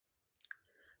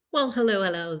Well,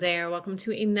 hello there. Welcome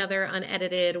to another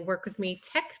unedited Work With Me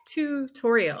tech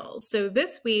tutorial. So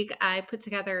this week I put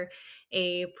together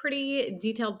a pretty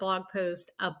detailed blog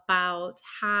post about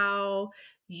how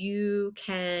you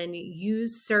can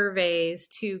use surveys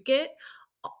to get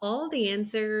all the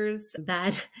answers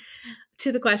that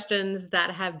to the questions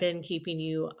that have been keeping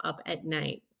you up at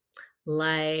night.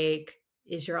 Like,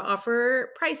 is your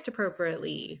offer priced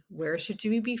appropriately? Where should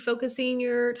you be focusing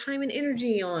your time and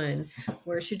energy on?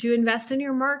 Where should you invest in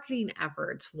your marketing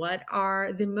efforts? What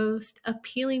are the most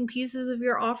appealing pieces of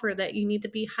your offer that you need to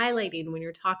be highlighting when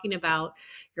you're talking about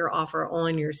your offer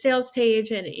on your sales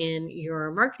page and in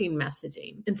your marketing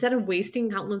messaging? Instead of wasting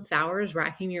countless hours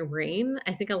racking your brain,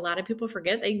 I think a lot of people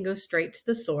forget that you can go straight to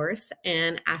the source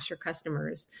and ask your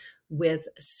customers with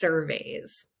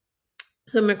surveys.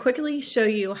 So I'm going to quickly show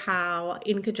you how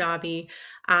in Kajabi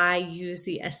I use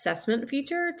the assessment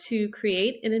feature to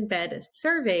create and embed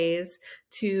surveys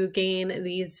to gain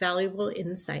these valuable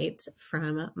insights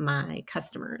from my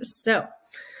customers. So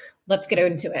let's get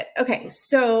into it. Okay,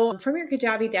 so from your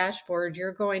Kajabi dashboard,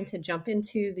 you're going to jump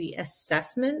into the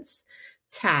assessments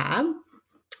tab.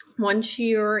 Once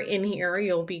you're in here,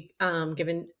 you'll be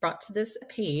brought to this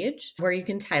page where you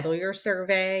can title your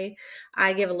survey.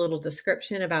 I give a little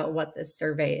description about what this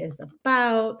survey is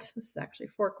about. This is actually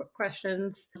 4 quick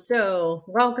questions. So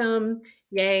welcome.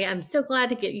 Yay. I'm so glad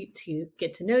to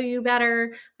get to know you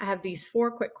better. I have these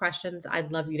 4 quick questions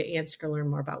I'd love you to answer to learn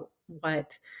more about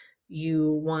what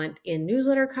you want in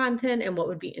newsletter content and what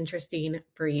would be interesting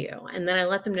for you. And then I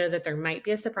let them know that there might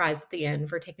be a surprise at the end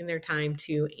for taking their time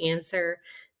to answer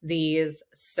these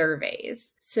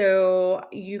surveys. So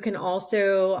you can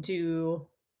also do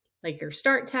like your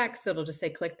start text. It'll just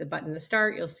say click the button to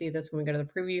start. You'll see this when we go to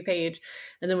the preview page.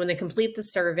 And then when they complete the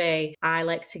survey, I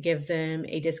like to give them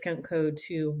a discount code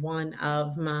to one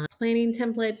of my planning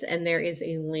templates. And there is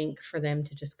a link for them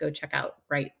to just go check out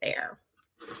right there.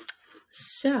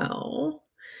 So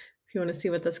if you want to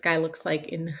see what this guy looks like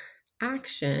in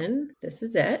action, this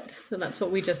is it. So that's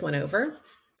what we just went over.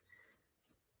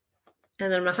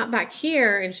 And then I'm gonna hop back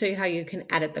here and show you how you can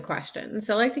edit the questions.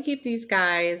 So I like to keep these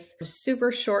guys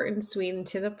super short and sweet and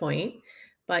to the point,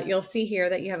 but you'll see here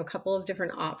that you have a couple of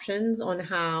different options on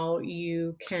how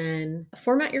you can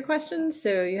format your questions.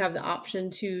 So you have the option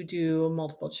to do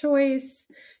multiple choice.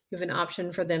 You have an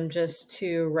option for them just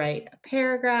to write a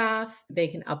paragraph. They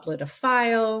can upload a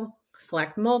file,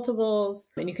 select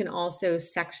multiples, and you can also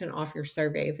section off your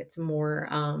survey if it's more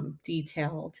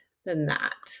detailed than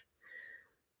that.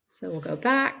 So we'll go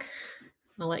back.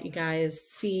 I'll let you guys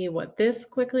see what this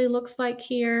quickly looks like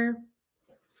here.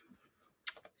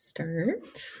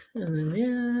 Start, and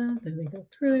then we go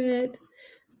through it.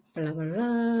 Blah, blah,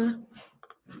 blah.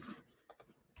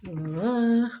 Blah,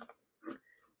 blah,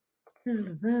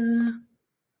 blah, blah.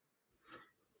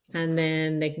 And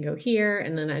then they can go here,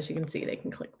 and then as you can see, they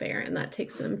can click there, and that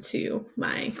takes them to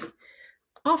my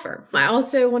offer. I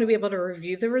also want to be able to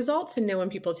review the results and know when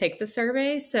people take the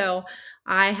survey. So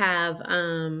I have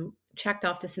checked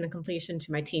off to send a completion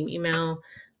to my team email.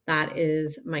 That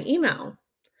is my email.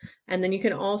 And then you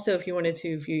can also, if you wanted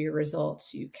to view your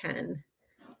results, you can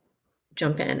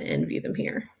jump in and view them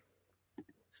here.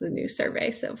 It's a new survey.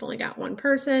 So I've only got one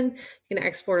person. You can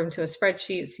export them to a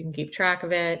spreadsheet so you can keep track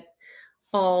of it.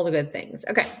 All the good things.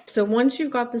 Okay, so once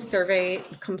you've got the survey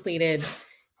completed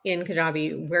in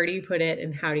Kajabi, where do you put it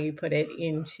and how do you put it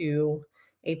into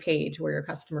a page where your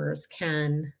customers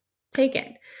can take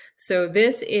it? So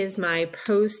this is my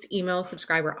post email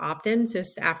subscriber opt-in. So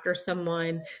after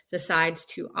someone decides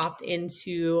to opt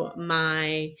into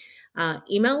my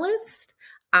email list,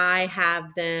 I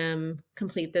have them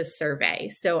complete this survey.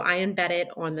 So I embed it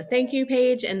on the thank you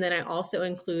page, and then I also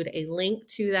include a link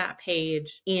to that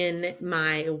page in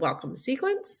my welcome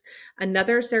sequence.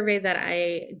 Another survey that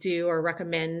I do or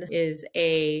recommend is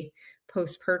a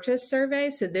post-purchase survey.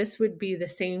 So this would be the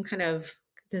same kind of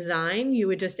design. You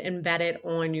would just embed it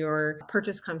on your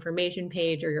purchase confirmation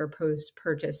page or your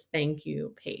post-purchase thank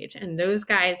you page. And those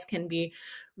guys can be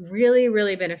really,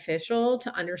 really beneficial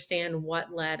to understand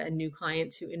what led a new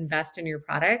client to invest in your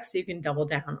product so you can double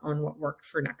down on what worked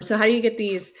for next. So how do you get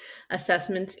these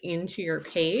assessments into your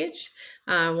page?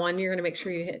 One, you're going to make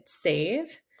sure you hit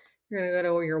save. You're going to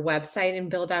go to your website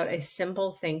and build out a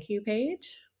simple thank you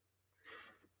page.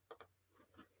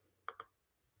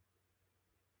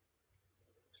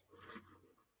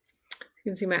 You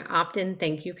can see my opt-in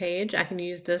thank you page. I can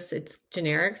use this, it's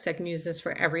generic, so I can use this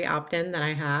for every opt-in that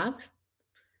I have.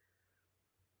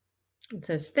 It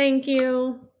says, thank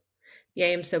you.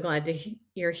 Yay, I'm so glad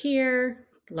you're here.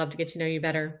 Love to get to know you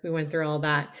better. We went through all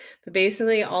that. But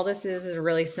basically all this is a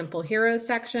really simple hero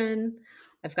section.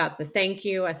 I've got the thank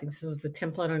you. I think this was the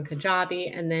template on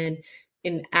Kajabi. And then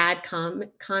in add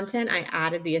content, I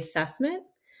added the assessment.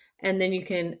 And then you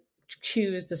can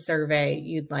choose the survey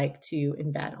you'd like to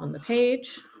embed on the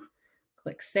page.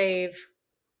 Click save.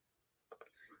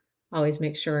 Always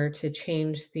make sure to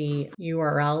change the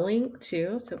URL link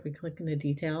too. So if we click into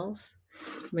details,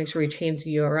 make sure we change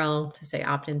the URL to say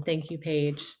opt-in thank you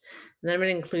page. And then I'm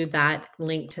going to include that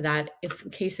link to that if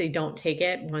in case they don't take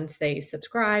it once they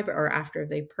subscribe or after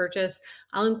they purchase.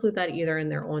 I'll include that either in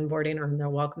their onboarding or in their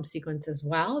welcome sequence as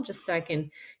well, just so I can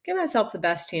give myself the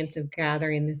best chance of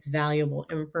gathering this valuable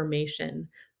information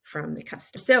from the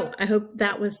customer. So I hope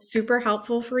that was super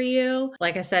helpful for you.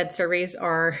 Like I said, surveys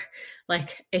are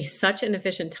like such an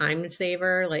efficient time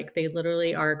saver. Like they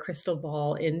literally are a crystal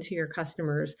ball into your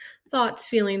customers' thoughts,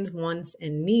 feelings, wants,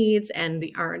 and needs. And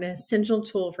they are an essential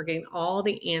tool for getting all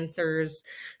the answers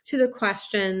to the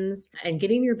questions and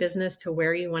getting your business to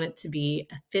where you want it to be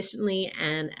efficiently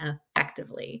and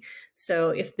effectively. So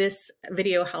if this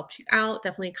video helped you out,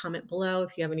 definitely comment below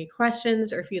if you have any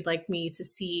questions or if you'd like me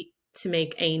to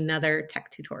make another tech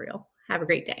tutorial. Have a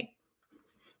great day.